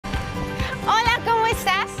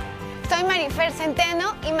soy Maryfer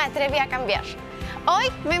Centeno y me atreví a cambiar. Hoy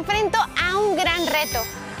me enfrento a un gran reto,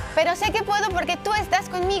 pero sé que puedo porque tú estás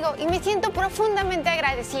conmigo y me siento profundamente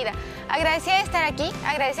agradecida. Agradecida de estar aquí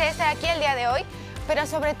el día de hoy, pero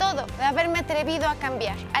sobre todo de haberme atrevido a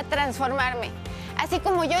cambiar, a transformarme. Así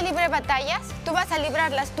como yo libré batallas, tú vas a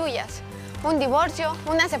librar las tuyas. Un divorcio,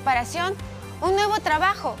 una separación, un nuevo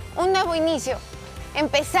trabajo, un nuevo inicio.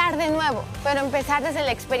 Empezar de nuevo, pero empezar desde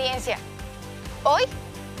la experiencia. Hoy,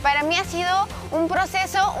 para mí ha sido un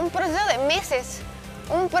proceso de meses,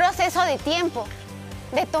 un proceso de tiempo,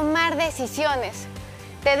 de tomar decisiones,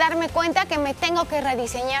 de darme cuenta que me tengo que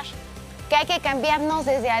rediseñar, que hay que cambiarnos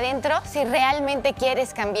desde adentro si realmente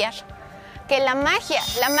quieres cambiar. Que la magia,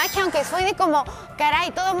 aunque suene como, caray,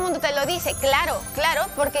 todo el mundo te lo dice, claro,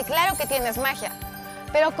 porque claro que tienes magia.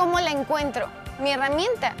 Pero ¿cómo la encuentro? Mi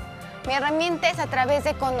herramienta es a través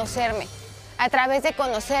de conocerme, a través de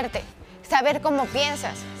conocerte, saber cómo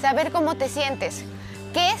piensas, saber cómo te sientes,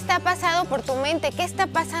 qué está pasando por tu mente, qué está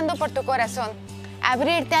pasando por tu corazón,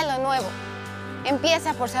 abrirte a lo nuevo.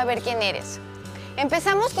 Empieza por saber quién eres.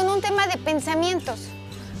 Empezamos con un tema de pensamientos,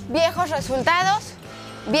 viejos resultados,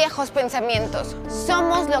 viejos pensamientos.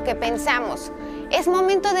 Somos lo que pensamos. Es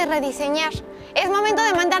momento de rediseñar. Es momento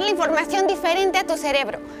de mandar la información diferente a tu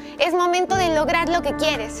cerebro. Es momento de lograr lo que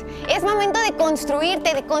quieres. Es momento de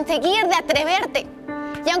construirte, de conseguir, de atreverte.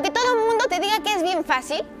 Y aunque todo el mundo te diga que es bien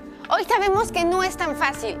fácil, hoy sabemos que no es tan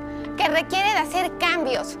fácil, que requiere de hacer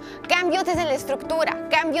cambios desde la estructura,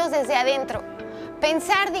 cambios desde adentro.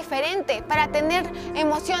 Pensar diferente para tener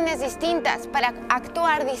emociones distintas, para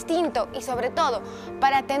actuar distinto y sobre todo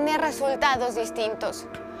para tener resultados distintos.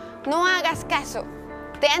 No hagas caso.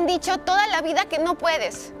 Te han dicho toda la vida que no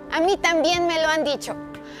puedes. A mí también me lo han dicho.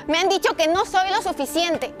 Me han dicho que no soy lo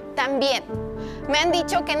suficiente. También. Me han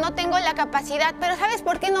dicho que no tengo la capacidad, pero ¿sabes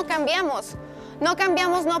por qué no cambiamos? No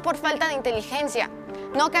cambiamos no por falta de inteligencia.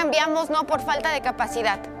 No cambiamos no por falta de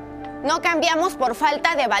capacidad. No cambiamos por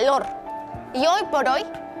falta de valor. Y hoy por hoy,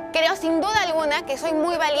 creo sin duda alguna que soy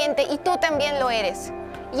muy valiente y tú también lo eres.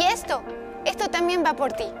 Y esto también va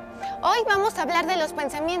por ti. Hoy vamos a hablar de los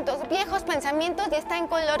pensamientos, viejos pensamientos, y está en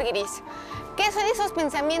color gris. ¿Qué son esos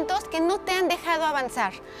pensamientos que no te han dejado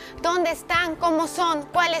avanzar? ¿Dónde están? ¿Cómo son?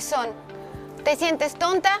 ¿Cuáles son? ¿Te sientes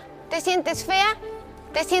tonta? ¿Te sientes fea?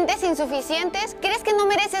 ¿Te sientes insuficiente? ¿Crees que no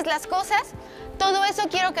mereces las cosas? Todo eso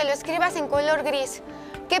quiero que lo escribas en color gris.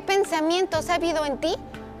 ¿Qué pensamientos ha habido en ti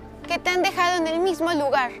que te han dejado en el mismo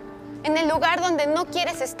lugar? En el lugar donde no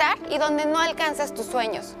quieres estar y donde no alcanzas tus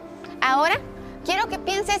sueños. Ahora, quiero que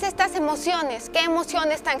pienses estas emociones. ¿Qué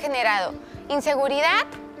emociones te han generado? ¿Inseguridad?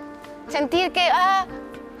 ¿Sentir que,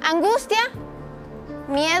 angustia?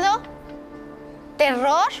 ¿Miedo?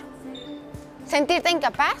 ¿Terror? ¿Sentirte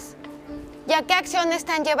incapaz? ¿Y a qué acciones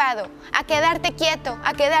te han llevado? A quedarte quieto,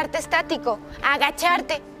 a quedarte estático, a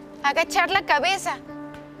agacharte, a agachar la cabeza,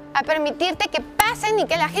 a permitirte que pasen y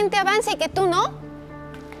que la gente avance y que tú no.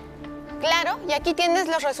 Claro, y aquí tienes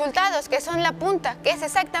los resultados, que son la punta, que es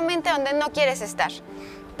exactamente donde no quieres estar.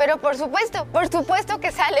 Pero por supuesto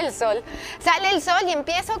que sale el sol. Sale el sol y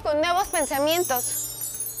empiezo con nuevos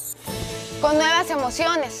pensamientos, con nuevas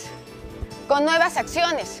emociones, con nuevas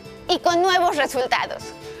acciones y con nuevos resultados.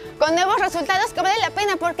 Con nuevos resultados que vale la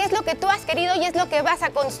pena porque es lo que tú has querido y es lo que vas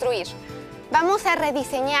a construir. Vamos a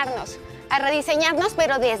rediseñarnos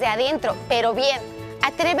pero desde adentro, pero bien.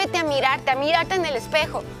 Atrévete a mirarte en el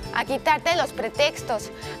espejo, a quitarte los pretextos,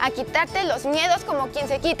 a quitarte los miedos como quien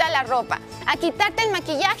se quita la ropa, a quitarte el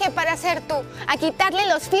maquillaje para ser tú, a quitarle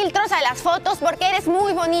los filtros a las fotos porque eres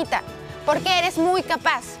muy bonita, porque eres muy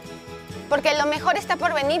capaz, porque lo mejor está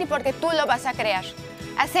por venir y porque tú lo vas a crear.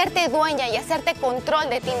 Hacerte dueña y hacerte control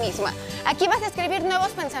de ti misma. Aquí vas a escribir nuevos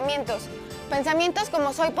pensamientos. Pensamientos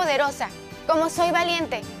como soy poderosa, como soy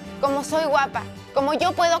valiente, como soy guapa, como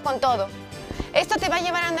yo puedo con todo. Esto te va a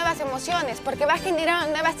llevar a nuevas emociones porque va a generar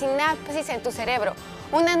una nueva sinapsis en tu cerebro,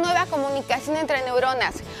 una nueva comunicación entre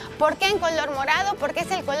neuronas. ¿Por qué en color morado? Porque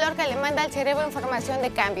es el color que le manda al cerebro información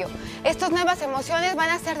de cambio. Estas nuevas emociones van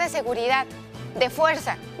a ser de seguridad, de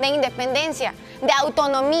fuerza, de independencia, de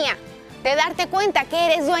autonomía, de darte cuenta que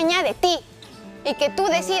eres dueña de ti y que tú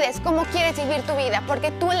decides cómo quieres vivir tu vida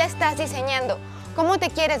porque tú la estás diseñando. ¿Cómo te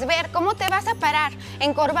quieres ver? ¿Cómo te vas a parar?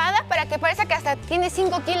 ¿Encorvada para que parezca que hasta tienes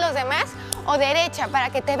 5 kilos de más? ¿O derecha para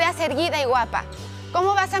que te veas erguida y guapa?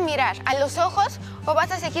 ¿Cómo vas a mirar? ¿A los ojos o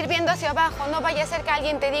vas a seguir viendo hacia abajo? No vaya a ser que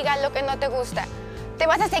alguien te diga lo que no te gusta. ¿Te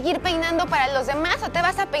vas a seguir peinando para los demás o te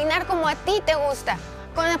vas a peinar como a ti te gusta?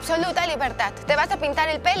 Con absoluta libertad. ¿Te vas a pintar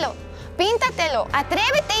el pelo? Píntatelo,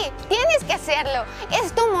 atrévete, tienes que hacerlo.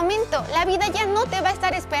 Es tu momento, la vida ya no te va a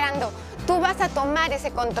estar esperando. Tú vas a tomar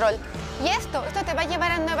ese control. Y esto te va a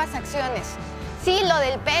llevar a nuevas acciones. Sí, lo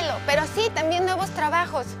del pelo, pero sí, también nuevos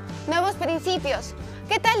trabajos, nuevos principios.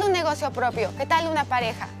 ¿Qué tal un negocio propio? ¿Qué tal una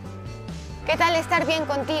pareja? ¿Qué tal estar bien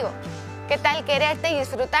contigo? ¿Qué tal quererte y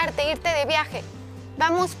disfrutarte, irte de viaje?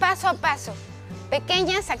 Vamos paso a paso.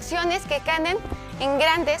 Pequeñas acciones que ganen en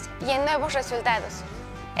grandes y en nuevos resultados.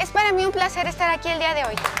 Es para mí un placer estar aquí el día de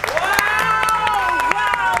hoy. ¡Wow!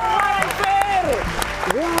 ¡Maryfer!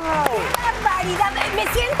 ¡Wow! ¡Qué barbaridad! ¡Me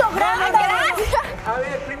siento grande! ¡Gracias! A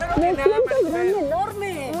ver, primero que nada, Maryfer,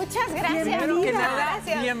 ¡Enorme! Muchas gracias. primero que nada,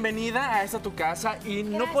 Gracias. bienvenida a esta tu casa y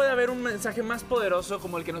no puede haber un mensaje más poderoso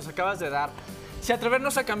como el que nos acabas de dar. Si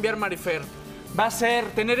atrevernos a cambiar, Maryfer, va a ser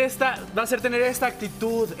tener esta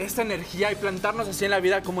actitud, esta energía y plantarnos así en la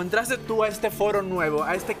vida como entraste tú a este foro nuevo,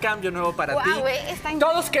 a este cambio nuevo para ti.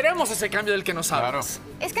 Todos queremos ese cambio del que nos hablas.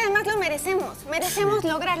 Es que además lo merecemos. Merecemos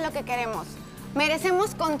lograr lo que queremos.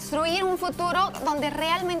 Merecemos construir un futuro donde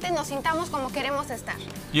realmente nos sintamos como queremos estar.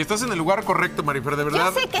 Y estás en el lugar correcto, Maryfer, de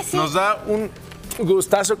verdad. Yo sé que sí. Nos da un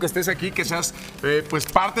gustazo que estés aquí, que seas pues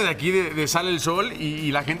parte de aquí de Sale el Sol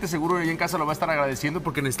y la gente seguro ahí en casa lo va a estar agradeciendo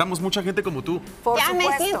porque necesitamos mucha gente como tú. Por Ya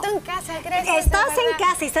supuesto. me siento en casa, gracias. Estás de en verdad.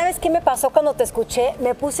 casa y ¿sabes qué me pasó cuando te escuché?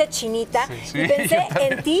 Me puse chinita Sí, y pensé yo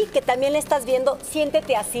también. en ti, que también le estás viendo.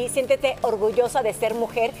 Siéntete así, siéntete orgullosa de ser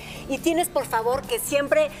mujer y tienes, por favor, que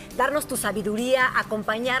siempre darnos tu sabiduría,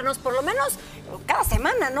 acompañarnos, por lo menos cada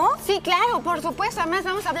semana, ¿no? Sí, claro, por supuesto. Además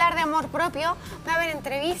vamos a hablar de amor propio, va a haber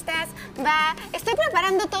entrevistas, Estoy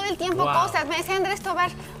preparando todo el tiempo cosas. Me decía Andrés Tobar,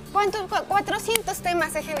 ¿cuántos? 400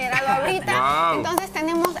 temas he generado ahorita. Wow. Entonces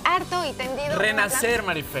tenemos harto y tendido. Renacer,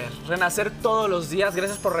 Maryfer, renacer todos los días.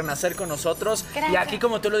 Gracias por renacer con nosotros. Gracias. Y aquí,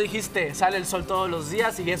 como tú lo dijiste, sale el sol todos los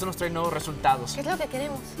días y eso nos trae nuevos resultados. ¿Qué es lo que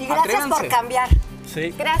queremos? Y gracias Atrévanse. por cambiar. Sí.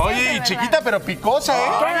 Gracias. de Oye, y verdad. chiquita pero picosa, ¿eh?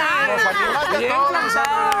 Nos animaste a Bien todos.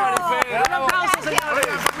 pensado, Maryfer. Un aplauso, señores.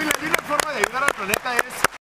 Oye, familia, y una forma de ayudar al planeta es